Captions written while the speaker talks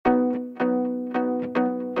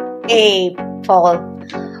Hey, Paul.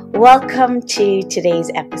 Welcome to today's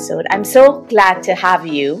episode. I'm so glad to have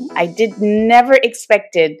you. I never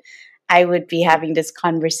expected I would be having this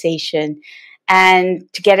conversation. And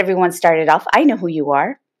to get everyone started off, I know who you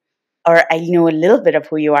are, or I know a little bit of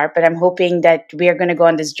who you are, but I'm hoping that we are going to go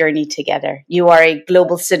on this journey together. You are a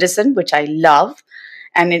global citizen, which I love,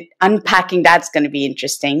 and unpacking that's going to be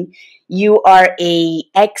interesting. You are a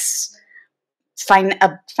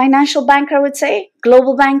financial banker, I would say,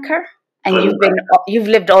 global banker, and you've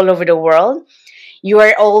lived all over the world. You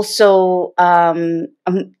are also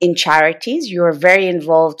in charities. You are very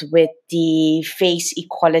involved with the Face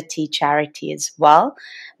Equality charity as well,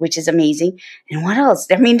 which is amazing. And what else?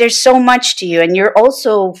 I mean, there's so much to you, and you're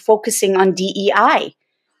also focusing on DEI.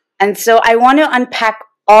 And so I want to unpack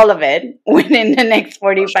all of it within the next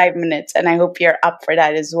 45 minutes, and I hope you're up for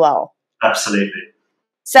that as well. Absolutely.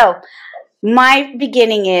 So my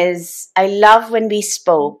beginning is, I love when we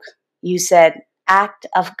spoke, you said act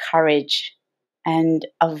of courage and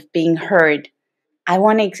of being heard. I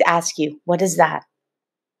want to ask you, what is that?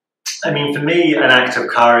 I mean, for me, an act of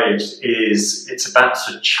courage it's about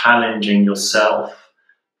sort of challenging yourself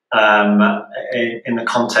in the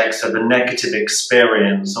context of a negative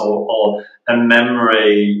experience or a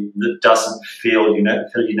memory that doesn't fill you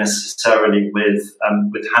necessarily with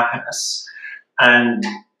happiness, and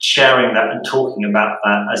sharing that and talking about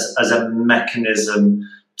that as a mechanism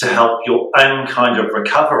to help your own kind of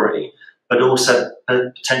recovery, but also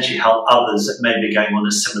potentially help others that may be going on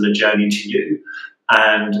a similar journey to you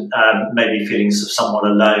and maybe feeling somewhat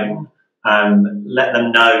alone. Let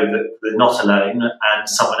them know that they're not alone and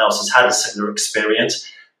someone else has had a similar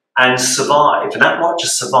experience and survived. And not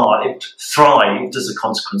just survived, thrived as a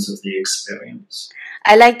consequence of the experience.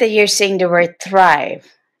 I like that you're saying the word thrive.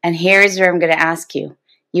 And here's where I'm going to ask you.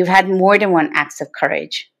 You've had more than one act of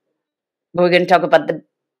courage. But we're going to talk about the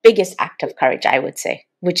biggest act of courage, I would say,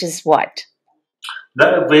 which is what?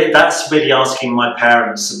 That's really asking my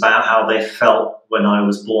parents about how they felt when I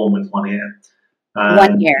was born with one ear.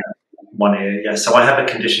 1 year. 1 ear, yeah. So I have a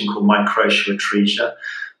condition called microceratresia,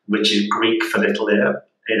 which is Greek for little ear.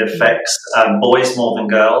 It affects boys more than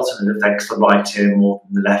girls, and it affects the right ear more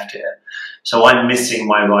than the left ear. So I'm missing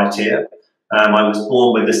my right ear. I was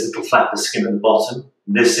born with this little flap of skin at the bottom.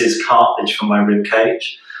 This is cartilage from my rib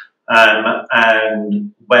cage.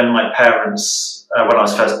 And when my parents, when I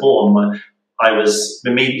was first born, I was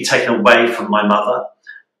immediately taken away from my mother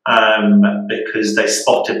because they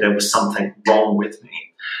spotted there was something wrong with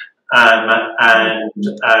me. And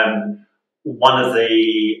one of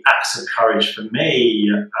the acts of courage for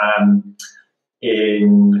me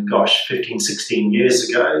 15, 16 years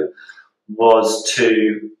ago was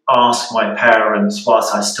to ask my parents,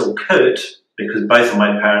 whilst I still could, because both of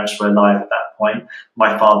my parents were alive at that point,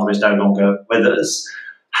 my father is no longer with us,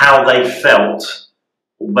 how they felt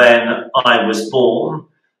when I was born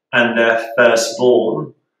and their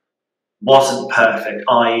firstborn wasn't perfect.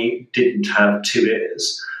 I didn't have 2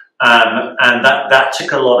 ears. And that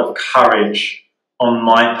took a lot of courage on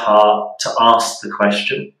my part to ask the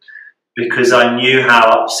question, because I knew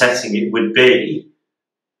how upsetting it would be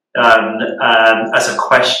as a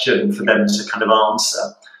question for them to kind of answer.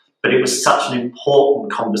 But it was such an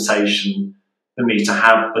important conversation for me to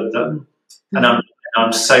have with them. And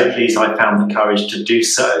I'm so pleased I found the courage to do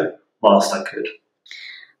so whilst I could.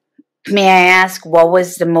 May I ask, what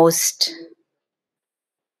was the most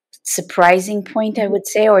surprising point, I would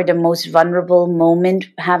say, or the most vulnerable moment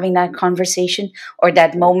having that conversation, or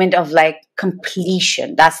that moment of like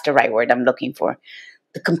completion? That's the right word I'm looking for.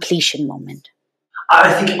 The completion moment.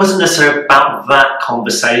 I think it wasn't necessarily about that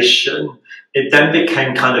conversation. It then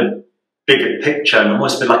became kind of bigger picture and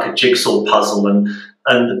almost a bit like a jigsaw puzzle, and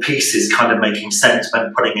the pieces kind of making sense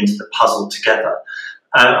when putting into the puzzle together.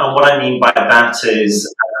 And what I mean by that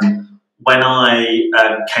is when I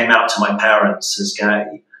came out to my parents as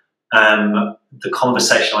gay, the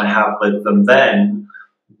conversation I had with them then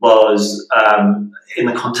was in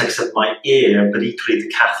the context of my ear, but equally the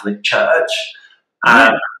Catholic Church,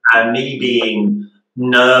 and me being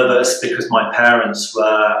nervous because my parents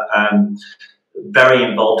were very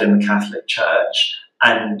involved in the Catholic Church,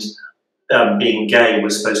 and being gay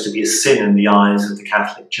was supposed to be a sin in the eyes of the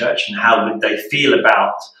Catholic Church, and how would they feel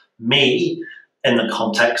about me in the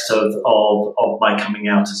context of my coming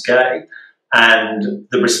out as gay. And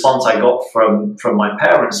the response I got from my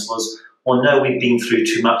parents was, well, no, we've been through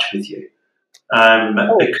too much with you.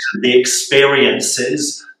 Because of the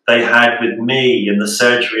experiences they had with me and the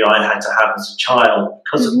surgery I had to have as a child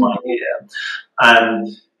because of my ear.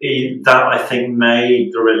 And that, I think,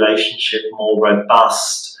 made the relationship more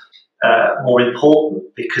robust, more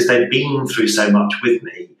important, because they'd been through so much with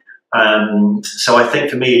me. So I think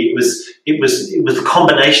for me, it was a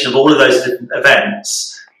combination of all of those different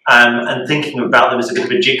events, and thinking about them as a bit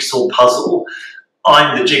of a jigsaw puzzle.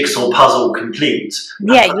 I'm the jigsaw puzzle complete.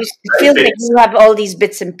 Yeah, you feel like you have all these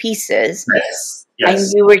bits and pieces, Yes, and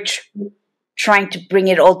yes. you were trying to bring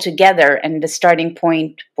it all together, and the starting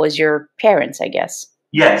point was your parents, I guess.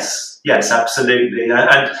 Yes, yes, absolutely.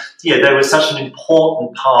 And yeah, they were such an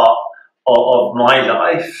important part of my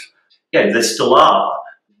life. Yeah, they still are.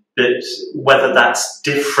 But whether that's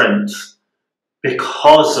different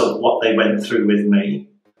because of what they went through with me,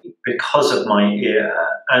 because of my ear,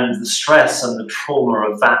 and the stress and the trauma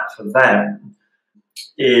of that for them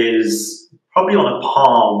is probably on a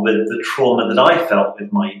par with the trauma that I felt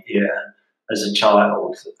with my ear as a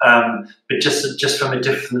child, but just from a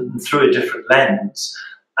different, through a different lens.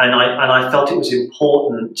 And I felt it was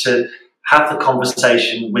important to have the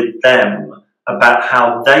conversation with them about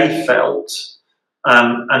how they felt,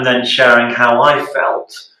 and then sharing how I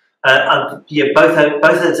felt. And yeah, both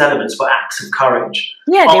those elements were acts of courage.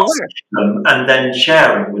 Yeah, they were. Them and then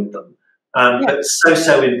sharing with them. Yeah. But it's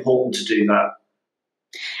so important to do that.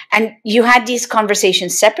 And you had these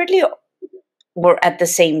conversations separately or at the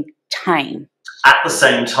same time? At the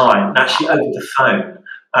same time, actually over the phone,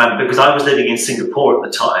 because I was living in Singapore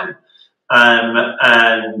at the time,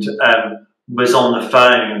 and was on the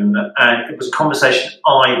phone, and it was a conversation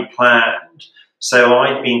I planned. So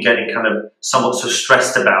I'd been getting kind of somewhat sort of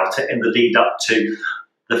stressed about it in the lead up to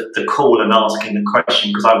the call and asking the question,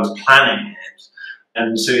 because I was planning it.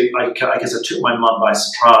 And so I guess I took my mum by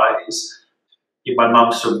surprise. My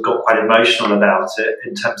mum sort of got quite emotional about it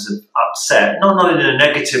in terms of upset, not in a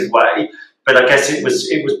negative way, but I guess it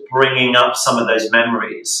was bringing up some of those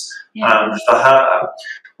memories for her,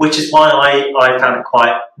 which is why I found it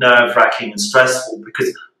quite nerve-wracking and stressful,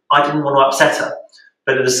 because I didn't want to upset her.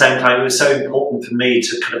 But at the same time, it was so important for me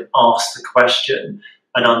to kind of ask the question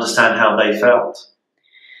and understand how they felt.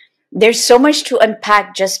 There's so much to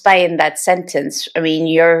unpack just by in that sentence. I mean,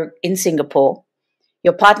 you're in Singapore,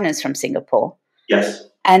 your partner's from Singapore. Yes.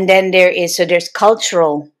 And then there's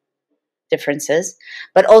cultural differences,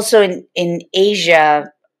 but also in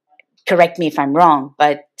Asia, correct me if I'm wrong,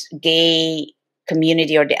 but gay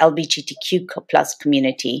community or the LGBTQ plus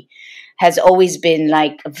community has always been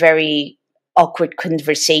like a very awkward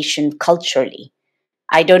conversation culturally.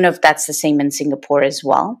 I don't know if that's the same in Singapore as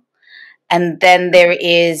well. And then there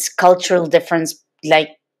is cultural difference, like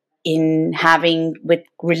in having with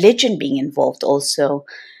religion being involved also.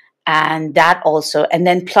 And that also, and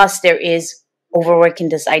then plus there is overworking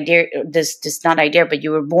this idea, this not idea, but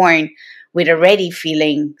you were born with already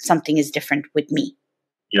feeling something is different with me.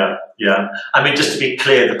 Yeah. I mean, just to be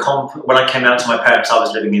clear, when I came out to my parents, I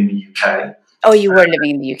was living in the UK. Oh, you were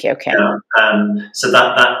living in the UK, okay. Yeah. So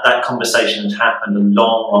that conversation had happened a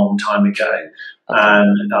long time ago. Okay.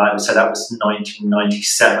 And I would say that was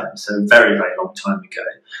 1997, so a very long time ago.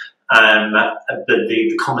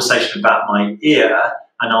 The conversation about my ear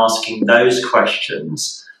and asking those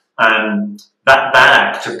questions, that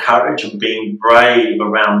act of courage and being brave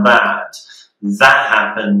around that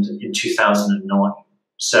happened in 2009.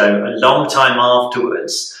 So a long time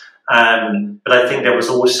afterwards. But I think there was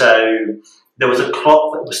a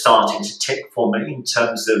clock that was starting to tick for me in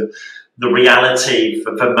terms of the reality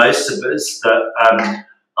for most of us that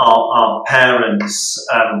our parents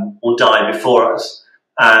will die before us,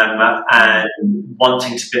 and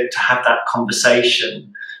wanting to have that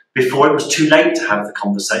conversation before it was too late to have the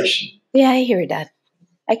conversation. Yeah, I hear that.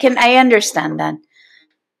 I understand that.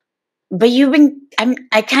 But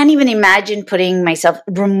I can't even imagine putting myself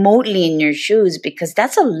remotely in your shoes, because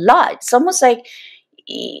that's a lot. It's almost like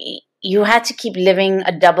you had to keep living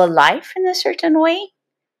a double life in a certain way.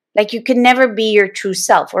 Like you could never be your true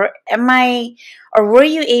self. Or were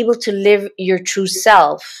you able to live your true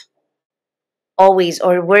self always?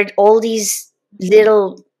 Or were all these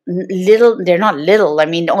little, they're not little. I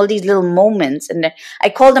mean, all these little moments, and I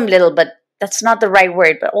call them little, but that's not the right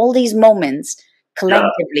word, but all these moments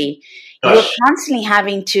collectively, you're constantly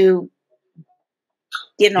having to,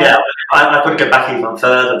 Yeah, I've got to go back even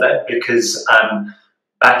further then, because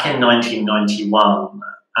back in 1991,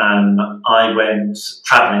 I went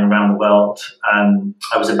travelling around the world.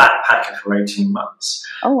 I was a backpacker for 18 months.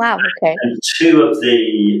 Oh wow! Okay. And two of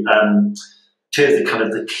the kind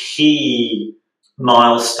of the key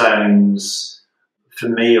milestones for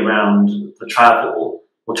me around the travel,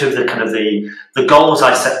 or two of the kind of the goals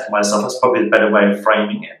I set for myself. That's probably the better way of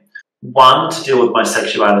framing it. One, to deal with my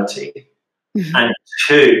sexuality, and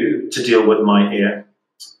two, to deal with my ear.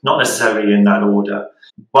 Not necessarily in that order.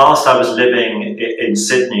 Whilst I was living in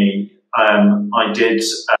Sydney, I did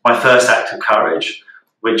my first act of courage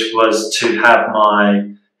which was to have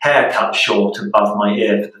my hair cut short above my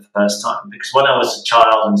ear for the first time. Because when I was a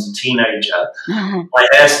child and as a teenager, my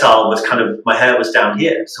hairstyle was my hair was down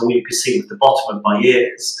here, so all you could see was the bottom of my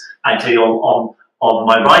ears. Actually, on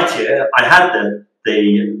my right ear, I had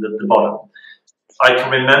the bottom. I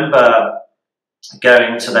can remember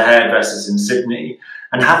going to the hairdressers in Sydney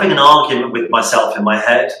and having an argument with myself in my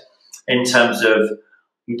head in terms of,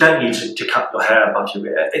 you don't need to cut your hair above your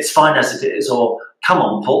ear. It's fine as it is. Or, come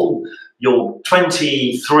on, Paul, you're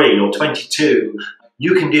 23 or 22.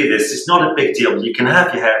 You can do this. It's not a big deal. You can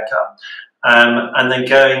have your hair cut. And then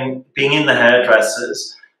being in the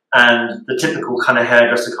hairdressers and the typical kind of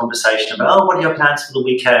hairdresser conversation about, oh, what are your plans for the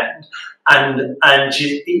weekend? And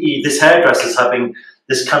this hairdresser's having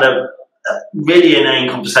this kind of really inane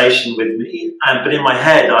conversation with me. But in my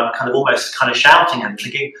head, I'm almost shouting and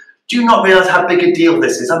thinking, do you not realise how big a deal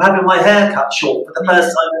this is? I'm having my hair cut short for the first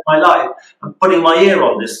time in my life. I'm putting my ear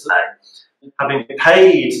on display. Having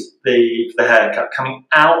paid the haircut, coming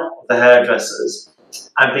out of the hairdressers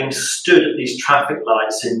and being stood at these traffic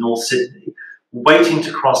lights in North Sydney, waiting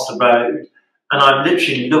to cross the road, and I'm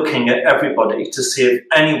literally looking at everybody to see if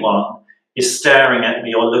anyone is staring at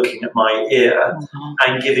me or looking at my ear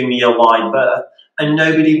and giving me a wide berth, and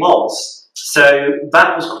nobody was. So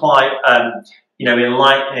that was quite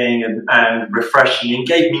enlightening and refreshing, and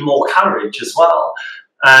gave me more courage as well.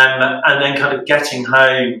 And then getting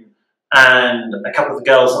home, and a couple of the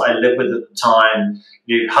girls that I lived with at the time,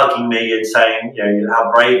 hugging me and saying,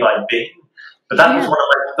 how brave I'd been. But that was one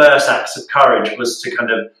of my first acts of courage, was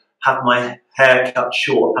to have my hair cut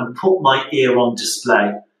short and put my ear on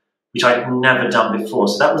display, which I'd never done before.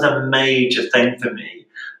 So that was a major thing for me.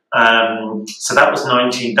 So that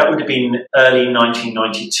would have been early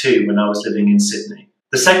 1992 when I was living in Sydney.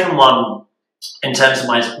 The second one, in terms of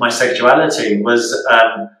my sexuality, was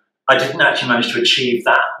I didn't actually manage to achieve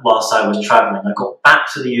that whilst I was travelling. I got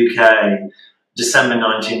back to the UK December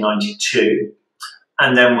 1992,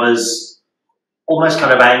 and then was almost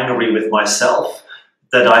angry with myself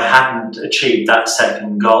that I hadn't achieved that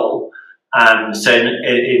second goal. So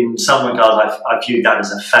in some regards, I viewed that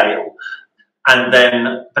as a fail.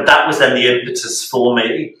 But that was then the impetus for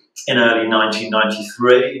me in early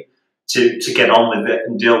 1993 to get on with it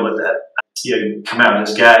and deal with it, come out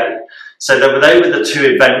as gay. So they were the two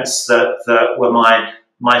events that were my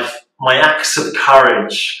acts of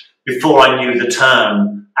courage before I knew the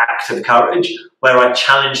term act of courage, where I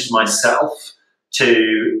challenged myself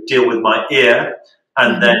to deal with my ear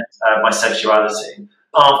and then my sexuality.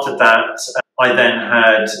 After that, I then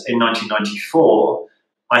had, in 1994,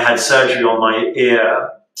 I had surgery on my ear.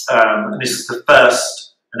 And this is the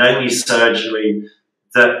first and only surgery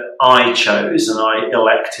that I chose and I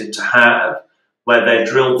elected to have, where they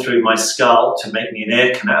drilled through my skull to make me an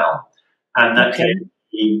ear canal. And that gave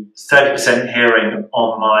me 30% hearing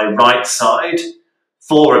on my right side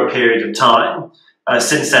for a period of time.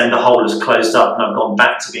 Since then, the hole has closed up and I've gone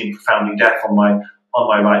back to being profoundly deaf on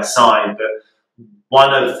my right side. But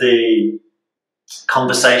one of the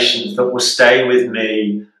conversations that will stay with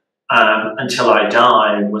me until I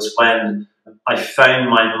die was when I phoned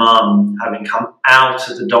my mum, having come out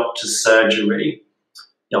of the doctor's surgery,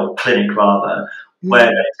 clinic rather, where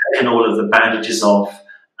they'd taken all of the bandages off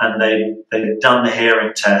and they'd done the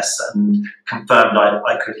hearing test and confirmed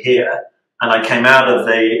I could hear. And I came out of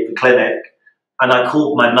the clinic and I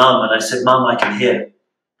called my mum and I said, "Mum, I can hear."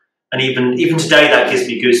 And even today that gives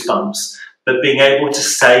me goosebumps. But being able to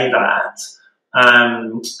say that,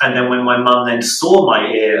 and then when my mum then saw my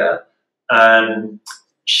ear,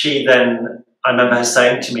 she then, I remember her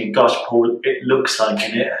saying to me, "Gosh, Paul, it looks like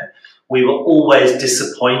an ear. We were always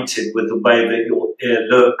disappointed with the way that your ear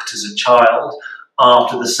looked as a child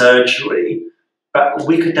after the surgery, but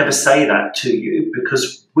we could never say that to you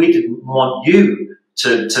because we didn't want you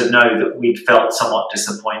to know that we'd felt somewhat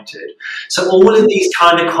disappointed." So all of these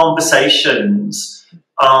kind of conversations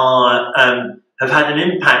have had an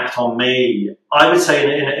impact on me, I would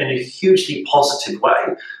say, in a hugely positive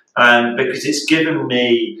way, because it's given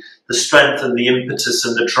me the strength and the impetus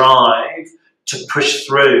and the drive to push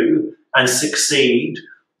through and succeed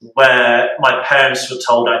where my parents were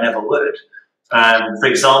told I never would. For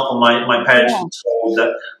example, my parents were told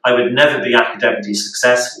that I would never be academically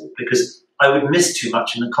successful because I would miss too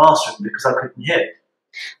much in the classroom because I couldn't hear.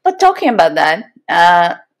 But talking about that,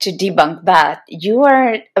 to debunk that, you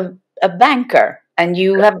are a banker and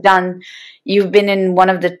you've been in one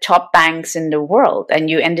of the top banks in the world and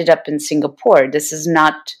you ended up in Singapore. This is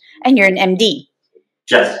not, and you're an MD.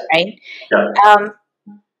 Yes. Right? Yeah.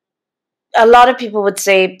 A lot of people would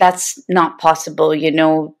say that's not possible.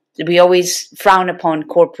 We always frown upon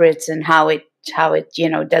corporates and how it how it,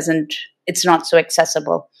 doesn't, it's not so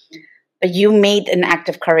accessible. But you made an act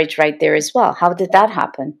of courage right there as well. How did that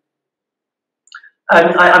happen?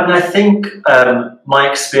 I think my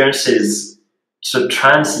experiences sort of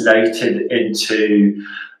translated into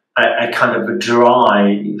a kind of a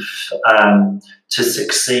drive to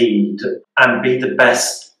succeed and be the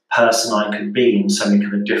best person I could be in so many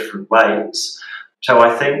kind of different ways. So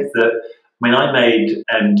I think that when I made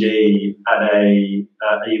MD at a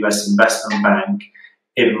US investment bank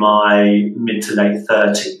in my mid to late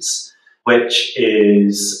 30s, which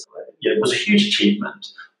was a huge achievement.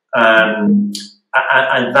 And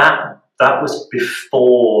that was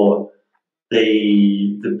before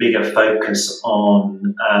the bigger focus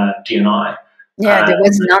on D&I. Yeah, there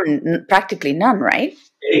was none, practically none, right?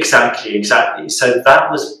 Exactly. So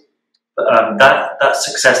that was that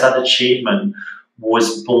success, that achievement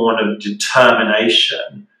was born of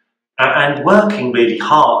determination and working really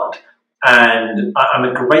hard. And I'm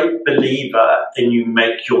a great believer in you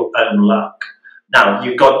make your own luck. Now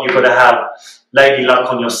you've got to have lady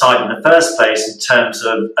luck on your side in the first place in terms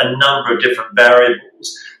of a number of different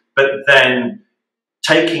variables, but then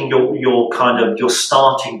taking your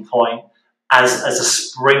starting point as a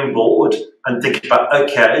springboard and thinking about,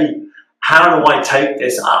 okay, how do I take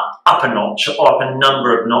this up a notch or up a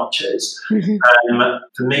number of notches? Mm-hmm.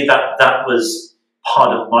 For me, that was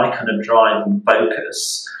part of my kind of drive and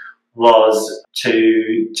focus, was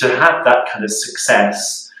to have that kind of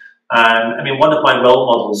success. One of my role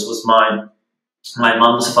models was my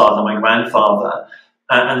mum's father, my grandfather,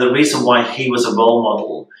 and the reason why he was a role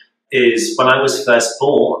model is when I was first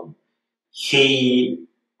born, he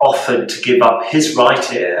offered to give up his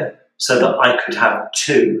right ear so that I could have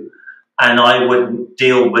two, and I wouldn't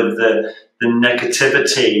deal with the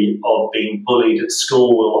negativity of being bullied at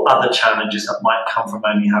school or other challenges that might come from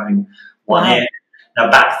only having one ear. Now,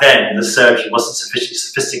 back then, the surgery wasn't sufficiently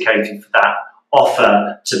sophisticated for that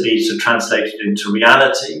offer to be sort of translated into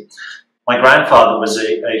reality. My grandfather was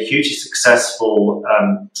a hugely successful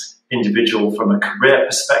individual from a career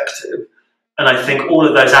perspective, and I think all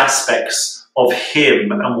of those aspects of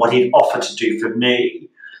him and what he'd offered to do for me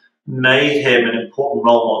made him an important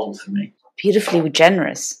role model for me. Beautifully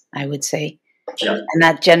generous, I would say. Yeah. And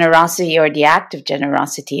that generosity, or the act of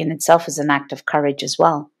generosity in itself, is an act of courage as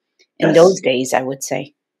well. In Yes. those days, I would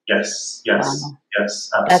say. Yes. Wow. Yes,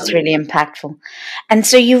 absolutely. That's really impactful. And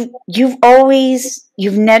so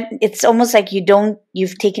it's almost like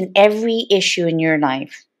you've taken every issue in your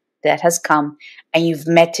life that has come and you've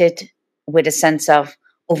met it with a sense of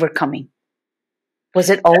overcoming. Was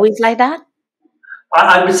it always like that?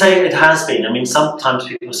 I would say it has been. Sometimes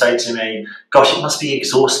people say to me, gosh, it must be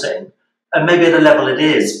exhausting. And maybe at a level it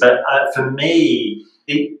is. But for me,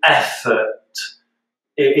 the effort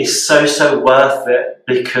is so worth it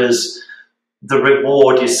because the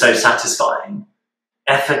reward is so satisfying.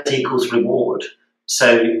 Effort equals reward.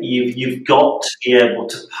 So you've got to be able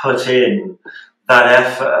to put in that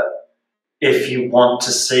effort if you want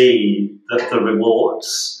to see the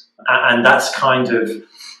rewards. And that's kind of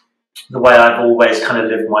the way I've always kind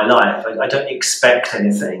of lived my life. I don't expect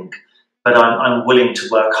anything, but I'm willing to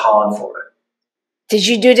work hard for it. Did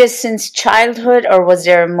you do this since childhood, or was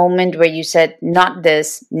there a moment where you said, not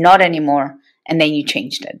this, not anymore, and then you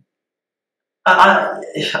changed it?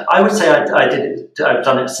 I would say I did it. I've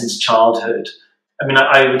done it since childhood.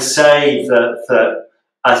 I would say that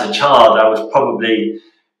as a child, I was probably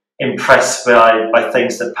impressed by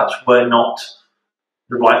things that perhaps were not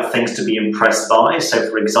the right things to be impressed by. So,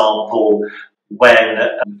 for example, when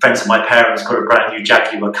friends of my parents got a brand new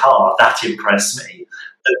Jaguar car, that impressed me.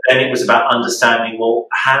 But then it was about understanding, well,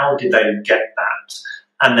 how did they get that?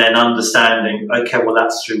 And then understanding, okay, well,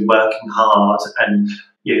 that's through working hard and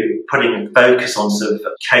putting a focus on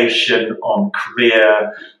certification, on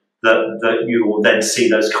career, that you will then see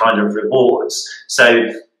those kind of rewards. So,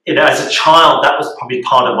 as a child, that was probably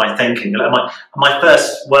part of my thinking. My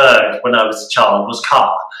first word when I was a child was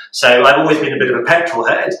car. So I've always been a bit of a petrol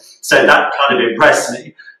head. So that kind of impressed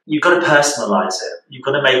me. You've got to personalize it. You've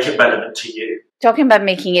got to make it relevant to you. Talking about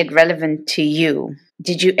making it relevant to you,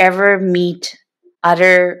 did you ever meet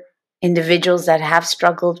other individuals that have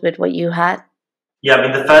struggled with what you had? Yeah,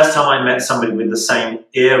 the first time I met somebody with the same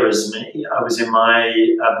ear as me, I was in my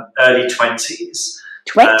early 20s.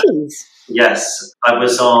 20s? Yes. I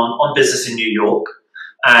was on business in New York,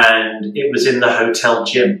 and it was in the hotel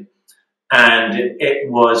gym. And it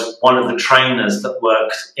was one of the trainers that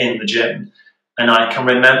worked in the gym. And I can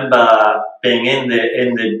remember being in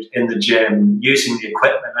the gym, using the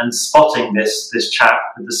equipment and spotting this chap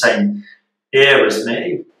with the same ear as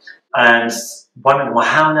me, and wondering, well,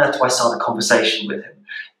 how on earth do I start a conversation with him?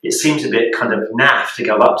 it seems a bit kind of naff to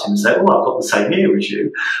go up to him and say, oh, I've got the same ear as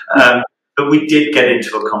you. But we did get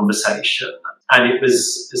into a conversation, and it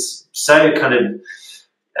was so kind of,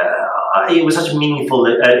 it was such a meaningful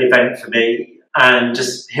event for me. And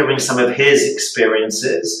just hearing some of his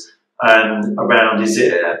experiences around his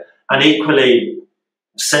ear. And equally,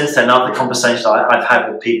 since then, other conversations I've had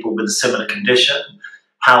with people with a similar condition,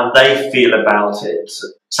 how they feel about it.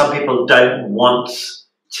 Some people don't want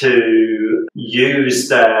to use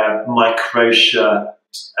their microtia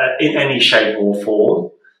in any shape or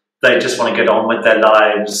form. They just want to get on with their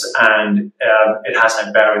lives, and it has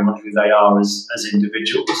no bearing on who they are as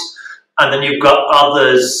individuals. And then you've got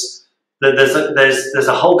others. There's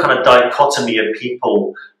a whole kind of dichotomy of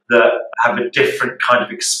people that have a different kind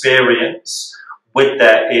of experience with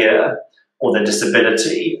their ear or their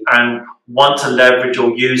disability and want to leverage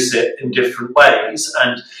or use it in different ways.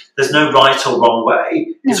 And there's no right or wrong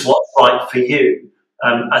way. It's what's right for you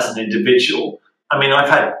as an individual. I mean, I've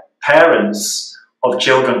had parents of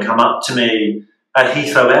children come up to me at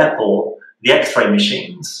Heathrow Airport, the X-ray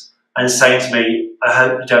machines, and say to me, I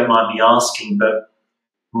hope you don't mind me asking, but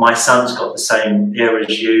my son's got the same ear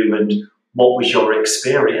as you, and what was your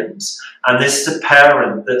experience? And this is a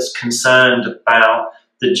parent that's concerned about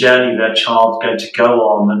the journey their child's going to go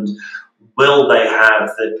on, and will they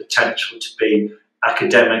have the potential to be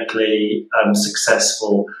academically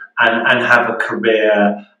successful and have a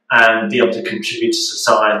career and be able to contribute to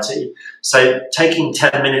society. So taking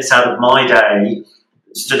 10 minutes out of my day,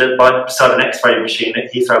 stood beside an X-ray machine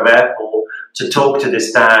at Heathrow Airport to talk to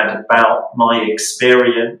this dad about my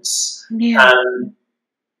experience,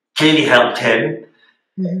 clearly helped him.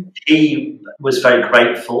 Mm-hmm. He was very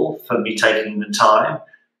grateful for me taking the time,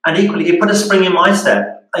 and equally it put a spring in my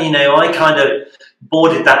step. You know, I kind of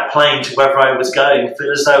boarded that plane to wherever I was going,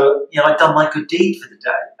 feel as though, you know, I'd done my good deed for the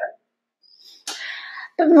day.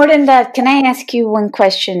 But more than that, can I ask you one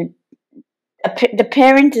question? The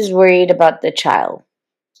parent is worried about the child.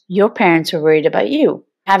 Your parents are worried about you.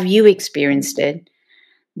 Have you experienced it?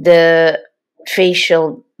 The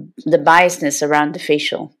biasness around the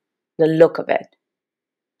facial, the look of it.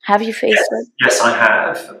 Have you faced it? Yes, I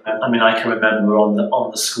have. I mean, I can remember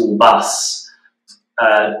on the school bus,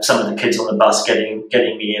 some of the kids on the bus getting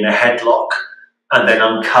me in a headlock and then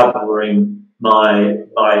uncovering my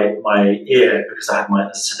ear, because I had as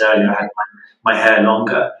I said earlier, I had my hair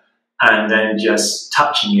longer, and then just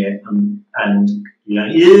touching it and you know,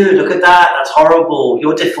 ew, look at that, that's horrible,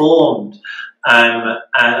 you're deformed, and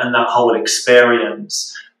that whole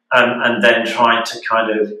experience, and then trying to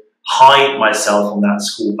kind of hide myself on that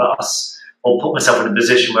school bus or put myself in a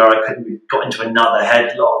position where I couldn't got into another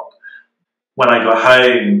headlock. When I got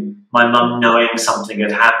home, my mum, knowing something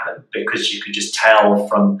had happened, because you could just tell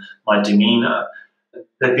from my demeanour,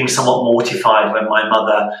 they'd been somewhat mortified when my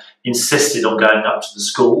mother insisted on going up to the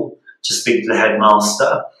school to speak to the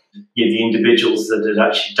headmaster. You know, the individuals that had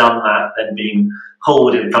actually done that then being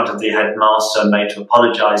hauled in front of the headmaster and made to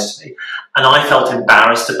apologise to me. And I felt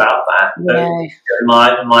embarrassed about that. Yeah.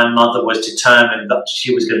 My mother was determined that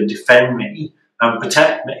she was going to defend me and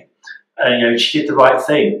protect me. And, you know, she did the right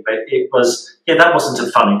thing. But it was, that wasn't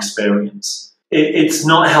a fun experience. It's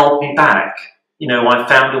not held me back. You know, I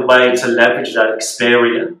found a way to leverage that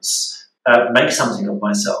experience, make something of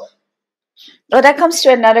myself. Well, that comes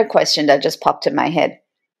to another question that just popped in my head.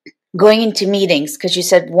 Going into meetings, because you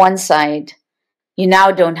said one side, you now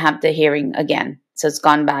don't have the hearing again. So it's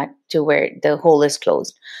gone back to where the hole is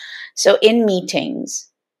closed. So in meetings,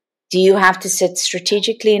 do you have to sit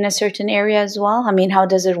strategically in a certain area as well? I mean, how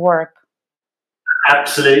does it work?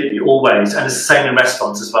 Absolutely, always. And it's the same in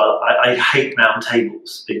restaurants as well. I hate round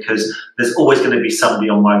tables because there's always going to be somebody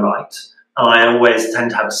on my right. And I always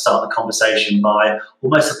tend to have to start the conversation by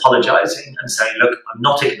almost apologising and saying, look, I'm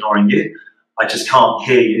not ignoring you. I just can't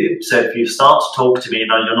hear you. So if you start to talk to me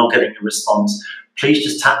and you're not getting a response, please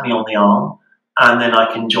just tap me on the arm and then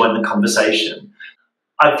I can join the conversation.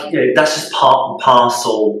 That's just part and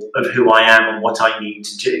parcel of who I am and what I need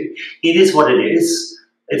to do. It is what it is.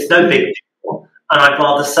 It's no big deal. And I'd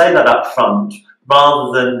rather say that up front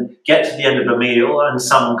rather than get to the end of a meal and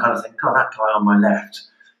someone kind of think, oh, that guy on my left,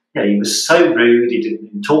 he was so rude, he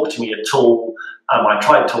didn't talk to me at all. I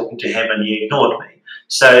tried talking to him and he ignored me.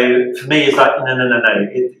 So for me, it's like, no.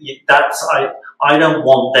 I don't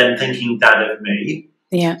want them thinking that of me.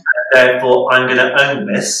 Yeah. Therefore, I'm going to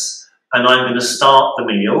own this and I'm going to start the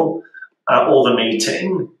meal or the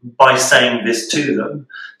meeting by saying this to them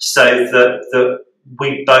so that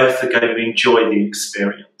we both are going to enjoy the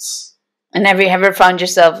experience. And have you ever found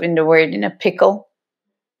yourself in a pickle?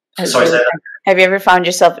 Sorry, say that. Have you ever found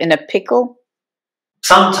yourself in a pickle?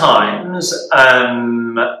 Sometimes,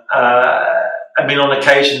 on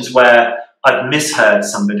occasions where I've misheard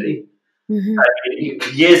somebody. Mm-hmm.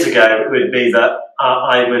 Years ago, it would be that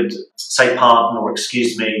I would say pardon or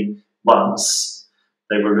excuse me once.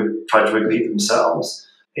 They would try to repeat themselves.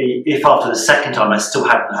 If after the second time I still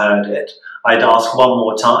hadn't heard it, I'd ask one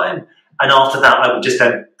more time. And after that, I would just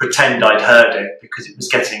then pretend I'd heard it because I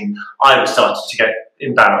was starting to get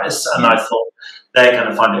embarrassed, and I thought they're going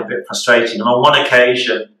to find it a bit frustrating. And on one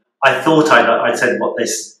occasion, I thought I'd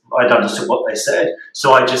understood what they said,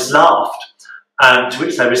 so I just laughed. To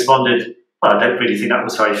which they responded, "Well, I don't really think that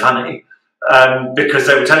was very funny," because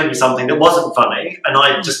they were telling me something that wasn't funny, and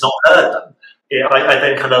I'd just not heard them. I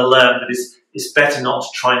then kind of learned that it's better not to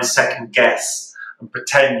try and second guess and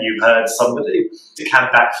pretend you've heard somebody. It can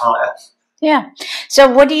backfire. Yeah. So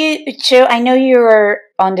I know you're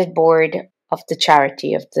on the board of the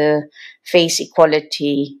charity, of the Face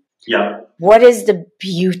Equality. Yeah. What is the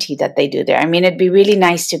beauty that they do there? I mean, it'd be really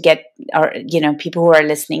nice to get people who are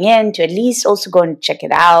listening in to at least also go and check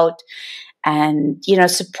it out and,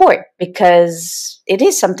 support, because it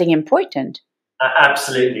is something important.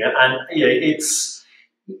 Absolutely. And it's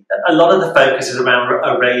a lot of the focus is around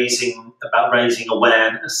raising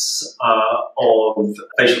awareness of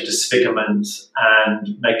facial disfigurement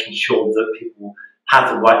and making sure that people have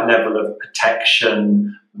the right level of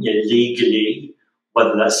protection legally,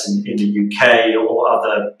 whether that's in the UK or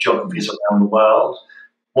other geographies around the world.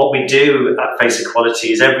 What we do at Face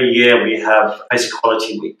Equality is every year we have Face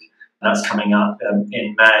Equality Week, and that's coming up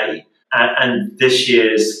in May. And this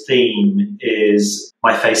year's theme is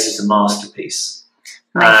 "My Face is a Masterpiece."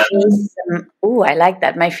 I like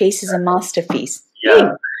that. My face is a masterpiece.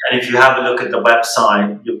 Yeah. And if you have a look at the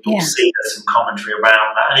website, you'll see there's some commentary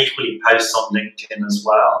around that, and equally posts on LinkedIn as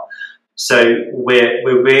well. So we're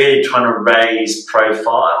really trying to raise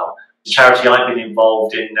profile. The charity I've been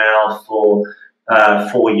involved in now for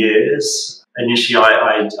 4 years. Initially,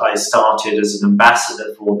 I started as an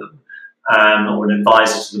ambassador for them, or an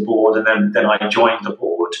advisor to the board, and then I joined the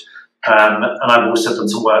board. And I've also done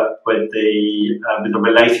some work with a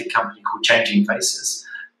related company called Changing Faces.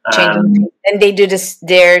 And they do this.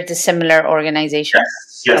 They're the similar organization.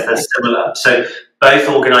 Yes, they're similar. So both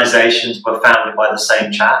organisations were founded by the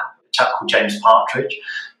same chap, a chap called James Partridge.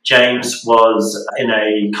 James was in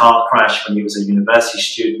a car crash when he was a university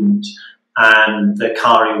student, and the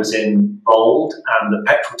car he was in rolled, and the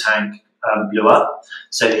petrol tank blew up.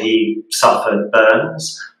 So he suffered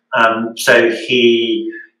burns. So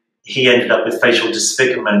he ended up with facial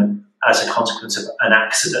disfigurement as a consequence of an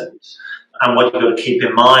accident. And what you've got to keep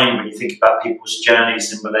in mind when you think about people's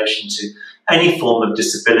journeys in relation to any form of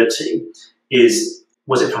disability is,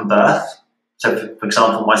 was it from birth? So, for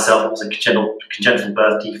example, myself, it was a congenital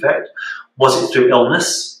birth defect. Was it through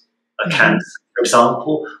illness, a cancer, for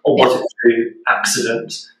example, or was it through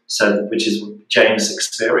accident? So, which is James'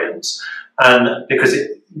 experience. And because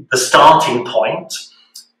the starting point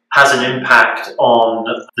has an impact on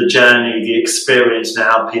the journey, the experience, and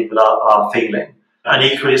how people are feeling. And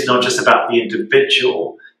equally, it's not just about the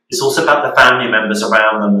individual, it's also about the family members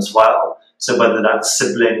around them as well. So whether that's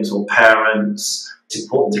siblings or parents, it's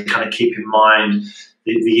important to kind of keep in mind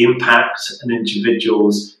the impact an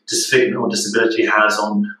individual's disfigurement or disability has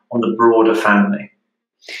on the broader family.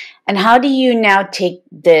 And how do you now take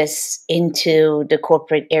this into the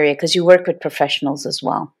corporate area? Because you work with professionals as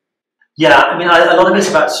well. Yeah, I mean, a lot of it's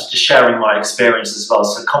about just sharing my experience as well.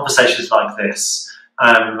 So conversations like this,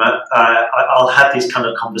 I'll have these kind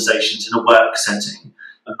of conversations in a work setting.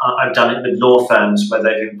 I've done it with law firms where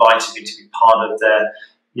they've invited me to be part of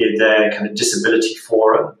their kind of disability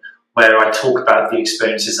forum, where I talk about the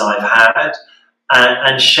experiences I've had.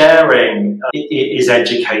 And sharing is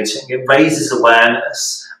educating. It raises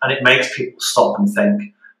awareness and it makes people stop and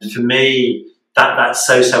think. And for me, that's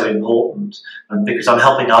so important, because I'm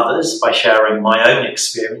helping others by sharing my own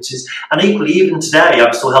experiences. And equally, even today,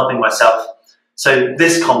 I'm still helping myself. So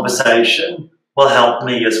this conversation will help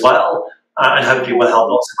me as well, and hopefully will help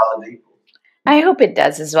lots of other people. I hope it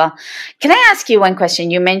does as well. Can I ask you one question?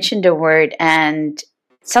 You mentioned a word, and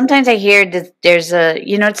sometimes I hear that there's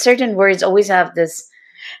certain words always have this,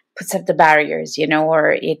 puts up the barriers,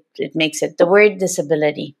 or it makes it, the word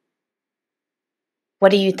disability.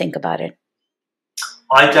 What do you think about it?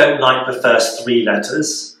 I don't like the first 3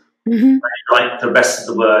 letters. I like the rest of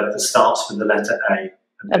the word that starts with the letter A.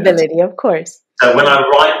 Ability, of course. So when I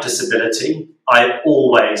write disability, I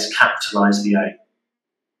always capitalise the A.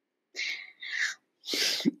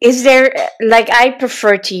 Is there, I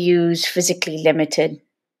prefer to use physically limited.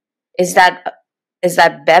 Is that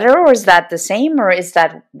better, or is that the same, or is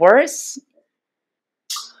that worse?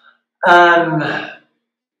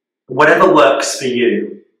 whatever works for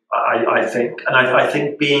you, I think. And I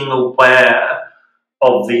think being aware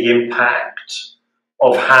of the impact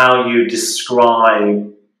of how you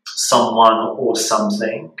describe someone or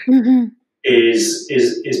something Mm-hmm.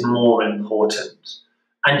 is more important.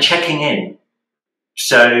 And checking in.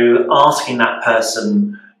 So asking that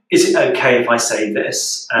person, is it okay if I say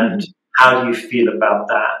this? And how do you feel about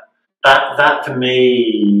that? That for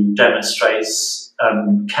me demonstrates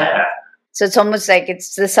care. So it's almost like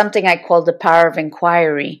there's something I call the power of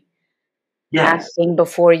inquiry. Yes, Asking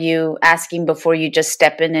before you just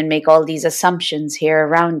step in and make all these assumptions here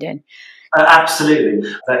around it. absolutely.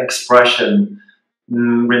 That expression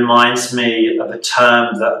reminds me of a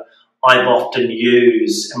term that I've often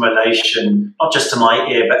used in relation not just to my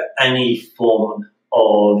ear, but any form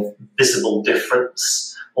of visible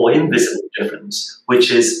difference or invisible difference,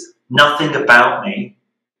 which is nothing about me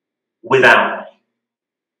without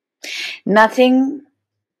me. Nothing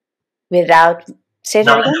without, say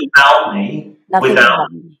that Nothing again? about me Nothing without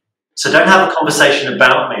about me. me. So don't have a conversation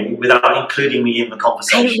about me without including me in the I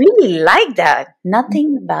conversation. really like that.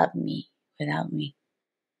 Nothing about me without me.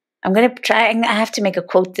 I'm going to try, I have to make a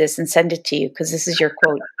quote this and send it to you because this is your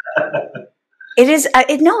quote. It is,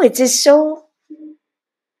 it is so,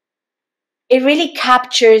 it really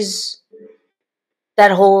captures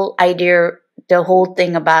that whole idea, the whole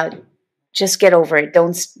thing about just get over it.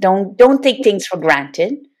 Don't take things for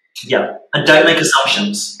granted. Yeah, and don't make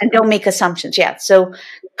assumptions. And don't make assumptions. Yeah. So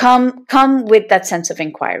come with that sense of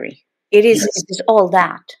inquiry. It is all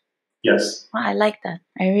that. Yes. Oh, I like that.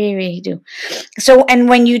 I really, really do. So, and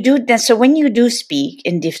when you do that, so when you do speak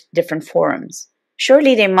in different forums,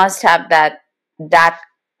 surely they must have that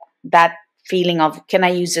feeling of, can I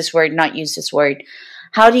use this word, not use this word?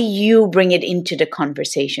 How do you bring it into the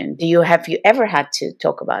conversation? Have you ever had to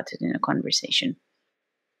talk about it in a conversation?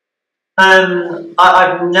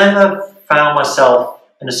 I've never found myself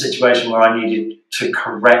in a situation where I needed to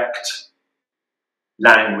correct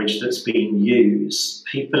language that's being used.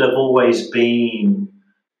 People have always been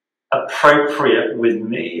appropriate with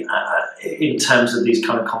me in terms of these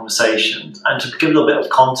kind of conversations. And to give a little bit of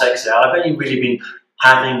context there, I've only really been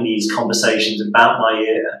having these conversations about my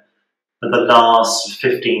ear for the last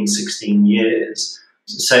 15, 16 years.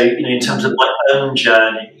 So, in terms of my own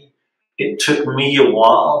journey, it took me a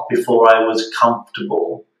while before I was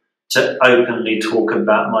comfortable to openly talk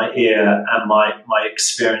about my ear and my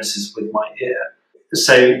experiences with my ear.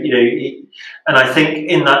 So, and I think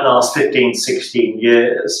in that last 15, 16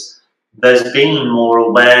 years, there's been more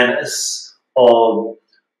awareness of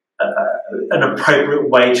an appropriate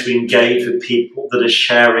way to engage with people that are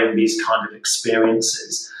sharing these kind of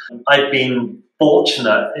experiences. I've been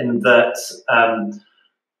fortunate in that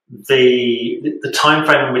the time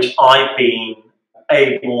frame in which I've been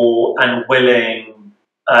able and willing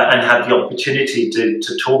and had the opportunity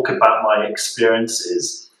to talk about my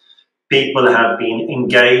experiences, people have been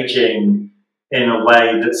engaging in a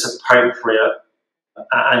way that's appropriate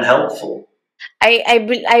and helpful.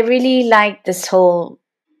 I really like this whole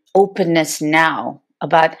openness now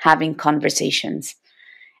about having conversations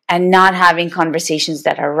and not having conversations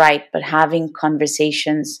that are right, but having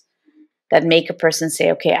conversations that make a person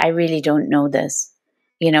say, okay, I really don't know this,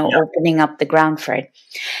 opening up the ground for it.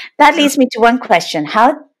 That leads me to one question.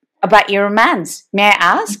 How about your romance? May I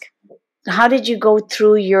ask? How did you go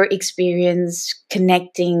through your experience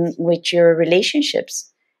connecting with your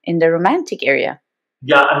relationships in the romantic area?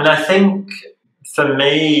 Yeah, I mean, I think for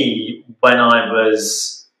me, when I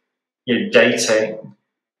was dating,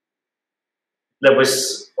 there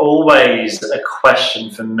was always a question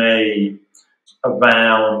for me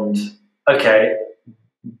around, okay,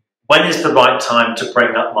 when is the right time to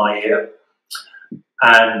bring up my ear?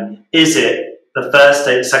 And is it the first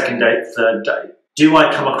date, second date, third date? Do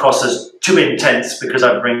I come across as too intense because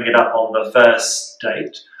I bring it up on the first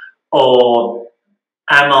date? Or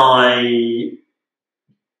am I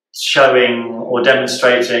showing or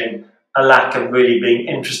demonstrating a lack of really being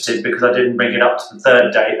interested because I didn't bring it up to the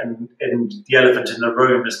third date and the elephant in the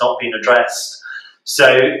room has not been addressed?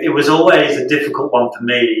 So it was always a difficult one for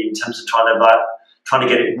me in terms of trying to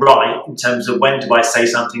get it right in terms of when do I say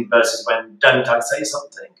something versus when don't I say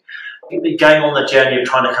something. Going on the journey of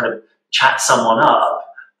trying to kind of chat someone up,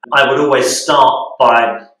 I would always start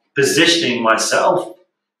by positioning myself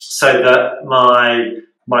so that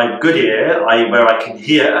my good ear, i.e. where I can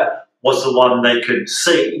hear, was the one they could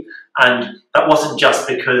see. And that wasn't just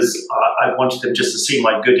because I wanted them just to see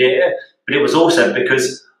my good ear, but it was also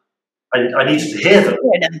because I needed to hear them.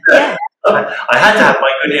 Yeah. I had to have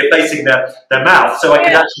my good ear facing their mouth so I could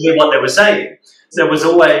actually hear what they were saying. There was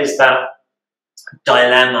always that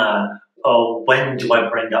dilemma oh, when do I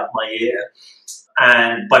bring up my ear?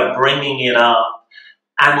 And by bringing it up,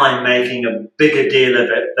 am I making a bigger deal of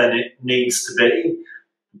it than it needs to be?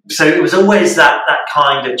 So it was always that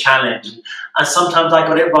kind of challenge. And sometimes I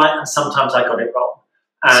got it right and sometimes I got it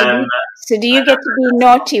wrong. So do you get to be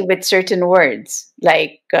naughty with certain words?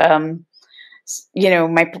 Like, I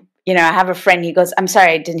have a friend, he goes, I'm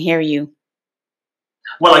sorry, I didn't hear you.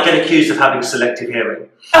 Well, I get accused of having selective hearing.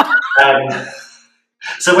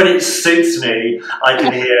 So when it suits me, I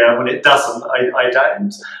can hear. When it doesn't, I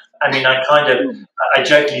don't. I mean, I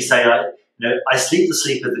jokingly say, I sleep the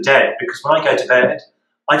sleep of the dead, because when I go to bed,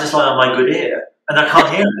 I just lie on my good ear and I can't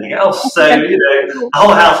hear anything else. So, the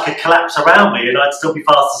whole house could collapse around me and I'd still be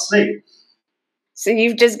fast asleep. So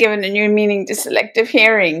you've just given a new meaning to selective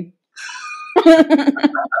hearing.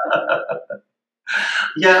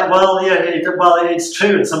 It's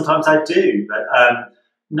true, and sometimes I do, but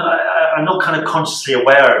no, I'm not kind of consciously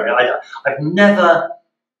aware of it. I've never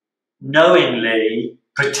knowingly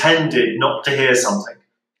pretended not to hear something.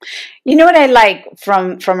 You know what I like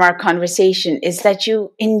from our conversation is that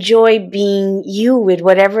you enjoy being you with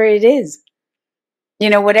whatever it is.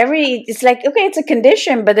 Whatever it's like, okay, it's a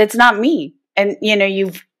condition, but it's not me. And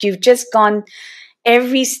you've just gone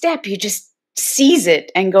every step. You just seize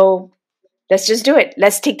it and go, let's just do it.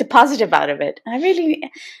 Let's take the positive out of it. I really,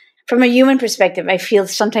 from a human perspective, I feel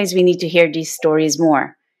sometimes we need to hear these stories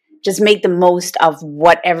more. Just make the most of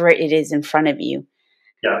whatever it is in front of you.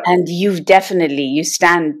 Yeah. And you've definitely, you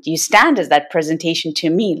stand as that presentation to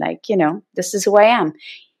me, like, this is who I am.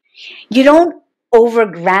 You don't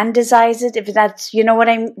over-grandize it, if that's,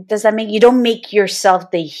 does that make, you don't make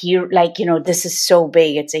yourself the hero, like, this is so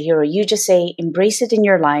big, it's a hero. You just say, embrace it in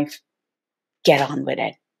your life, get on with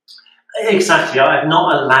it. Exactly. I've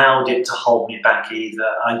not allowed it to hold me back either.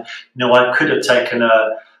 I could have taken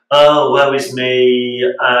woe is me,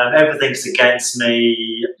 everything's against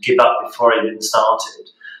me, give up before I even started.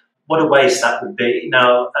 What a waste that would be.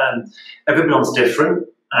 Now, everyone's different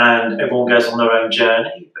and everyone goes on their own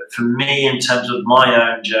journey. But for me, in terms of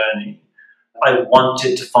my own journey, I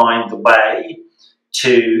wanted to find the way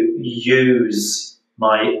to use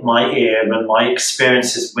my ear and my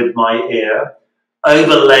experiences with my ear,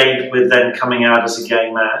 overlaid with then coming out as a gay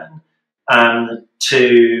man,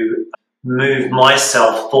 to move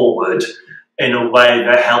myself forward in a way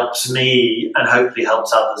that helps me and hopefully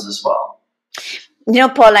helps others as well.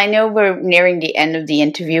 Paul, I know we're nearing the end of the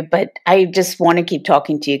interview, but I just want to keep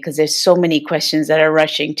talking to you because there's so many questions that are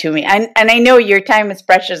rushing to me. And I know your time is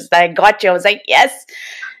precious. That I got you. I was like, yes.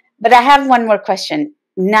 But I have one more question.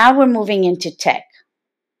 Now we're moving into tech,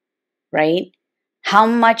 right? How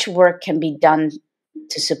much work can be done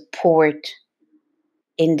to support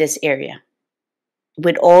in this area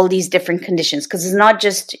with all these different conditions? Because it's not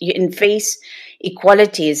just in face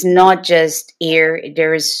equality, it's not just ear.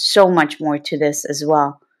 There is so much more to this as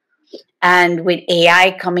well. And with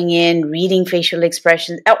AI coming in, reading facial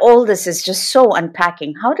expressions, all this is just so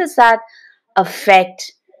unpacking. How does that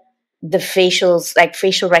affect the facials, like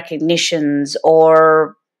facial recognitions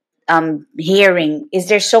or hearing? Is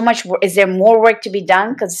there so much? Is there more work to be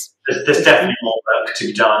done? Because there's definitely more work to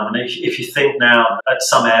be done. And if you think now at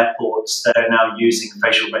some airports, they're now using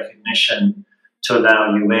facial recognition to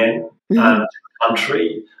allow you in to the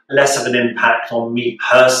country. Less of an impact on me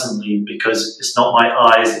personally because it's not my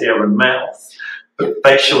eyes, ear, and mouth. But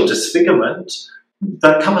facial disfigurement,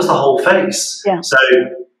 that covers the whole face. Yeah. So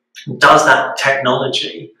does that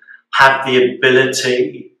technology have the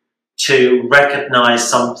ability to recognize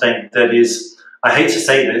something that is, I hate to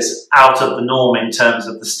say this, out of the norm in terms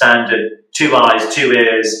of the standard 2 eyes, 2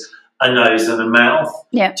 ears, a nose and a mouth,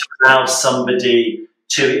 to allow somebody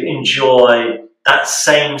to enjoy that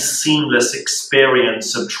same seamless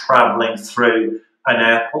experience of traveling through an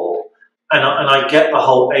airport. And I get the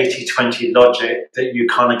whole 80-20 logic that you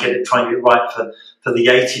kind of try and get it right for the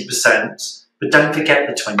 80%, but don't forget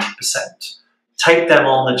the 20%. Take them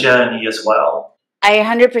on the journey as well. I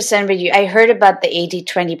 100% with you. I heard about the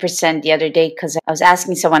 80-20% the other day because I was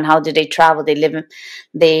asking someone, how do they travel?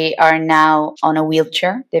 They are now on a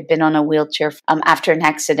wheelchair. They've been on a wheelchair after an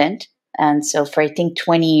accident. And so for, I think,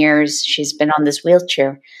 20 years, she's been on this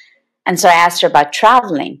wheelchair. And so I asked her about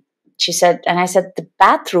traveling. She said, and I said, the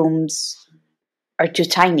bathrooms are too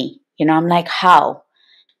tiny. I'm like, how?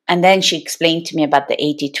 And then she explained to me about the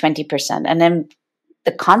 80-20%. And then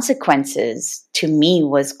the consequences to me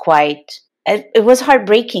was it was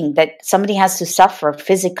heartbreaking that somebody has to suffer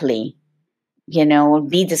physically,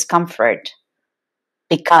 be discomfort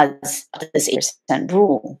because of this 8%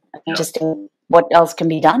 rule. I just think, what else can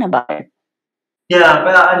be done about it? Yeah,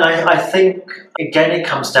 but and I think again it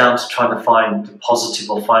comes down to trying to find the positive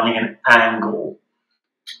or finding an angle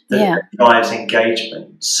that Yeah. drives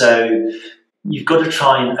engagement. So you've got to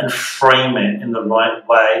try and frame it in the right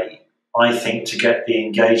way, I think, to get the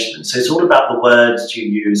engagement. So it's all about the words you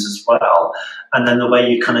use as well, and then the way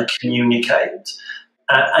you kind of communicate.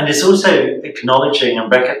 And it's also acknowledging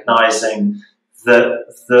and recognizing that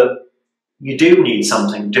you do need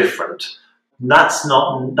something different. That's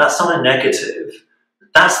not a negative.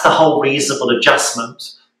 That's the whole reasonable adjustment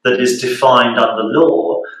that is defined under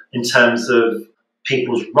law in terms of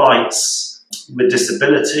people's rights with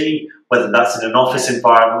disability, whether that's in an office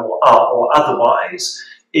environment or otherwise.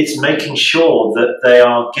 It's making sure that they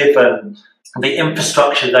are given the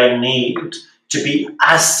infrastructure they need to be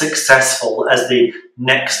as successful as the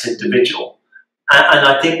next individual. And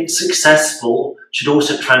I think successful should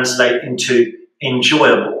also translate into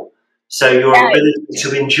enjoyable. So your ability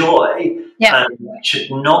to enjoy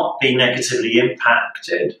should not be negatively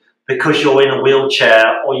impacted because you're in a wheelchair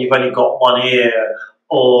or you've only got one ear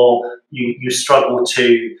or you struggle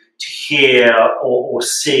to hear or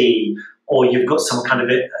see or you've got some kind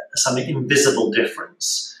of some invisible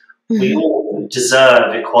difference. Mm-hmm. We all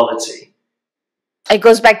deserve equality. It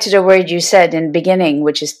goes back to the word you said in the beginning,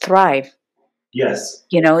 which is thrive. Yes.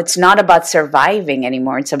 You know, it's not about surviving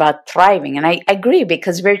anymore. It's about thriving. And I agree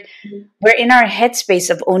because we're in our headspace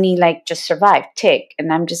of only like just survive, tick.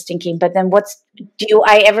 And I'm just thinking, but then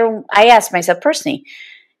I ask myself personally,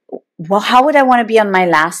 well, how would I want to be on my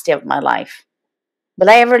last day of my life? Will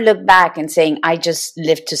I ever look back and saying, I just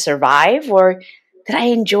lived to survive, or did I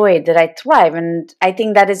enjoy it? Did I thrive? And I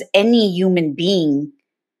think that is any human being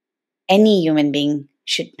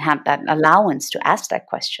should have that allowance to ask that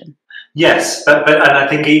question. Yes, but and I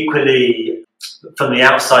think equally from the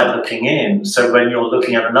outside looking in, so when you're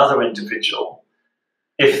looking at another individual,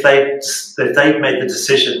 if they've made the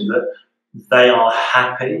decision that they are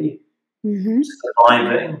happy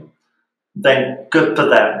surviving, then good for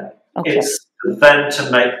them. Okay. It's for them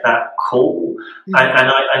to make that call.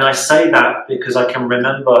 And I say that because I can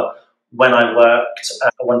remember when I worked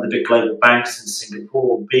at one of the big global banks in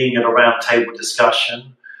Singapore, being at a round table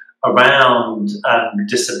discussion around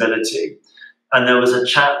disability. And there was a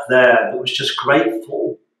chap there that was just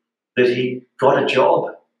grateful that he got a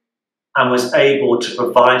job and was able to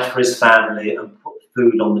provide for his family and put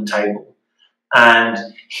food on the table. And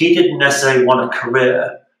he didn't necessarily want a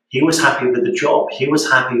career. He was happy with the job. He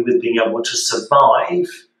was happy with being able to survive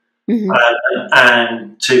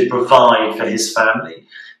and to provide for his family.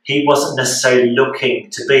 He wasn't necessarily looking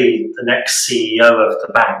to be the next CEO of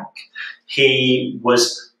the bank. He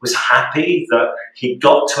was happy that he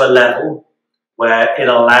got to a level where it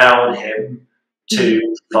allowed him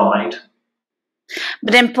to provide.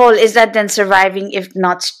 But then, Paul, is that then surviving, if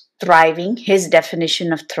not thriving? His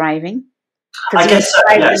definition of thriving? I guess so,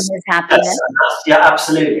 yes. His happiness. Yes,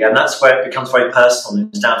 absolutely. And that's where it becomes very personal.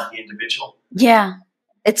 It's down to the individual. Yeah.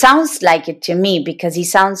 It sounds like it to me because he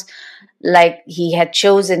sounds like he had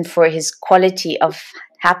chosen for his quality of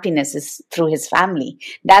happiness is through his family.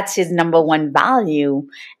 That's his number one value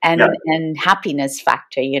and happiness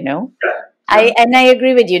factor, you know. Yeah. I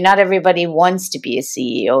agree with you. Not everybody wants to be a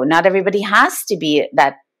CEO. Not everybody has to be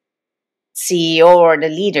that CEO or the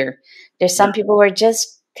leader. There's some people who are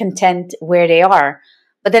just content where they are.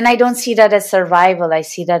 But then I don't see that as survival. I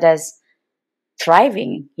see that as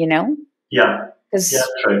thriving, you know? Yeah. Yeah,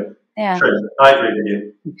 true. Yeah. True. I agree with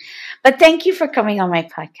you. But thank you for coming on my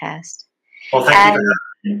podcast. Well, thank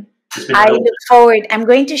you for having me. I look forward. I'm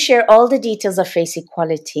going to share all the details of Face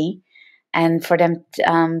Equality and for them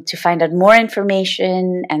to find out more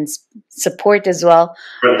information and support as well.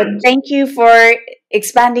 Brilliant. But thank you for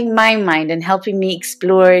expanding my mind and helping me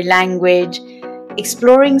explore language,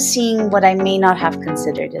 exploring seeing what I may not have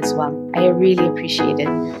considered as well. I really appreciate it.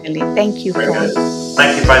 Really. Thank you, Paul.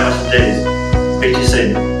 Thank you very much indeed. Speak to you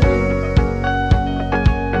soon.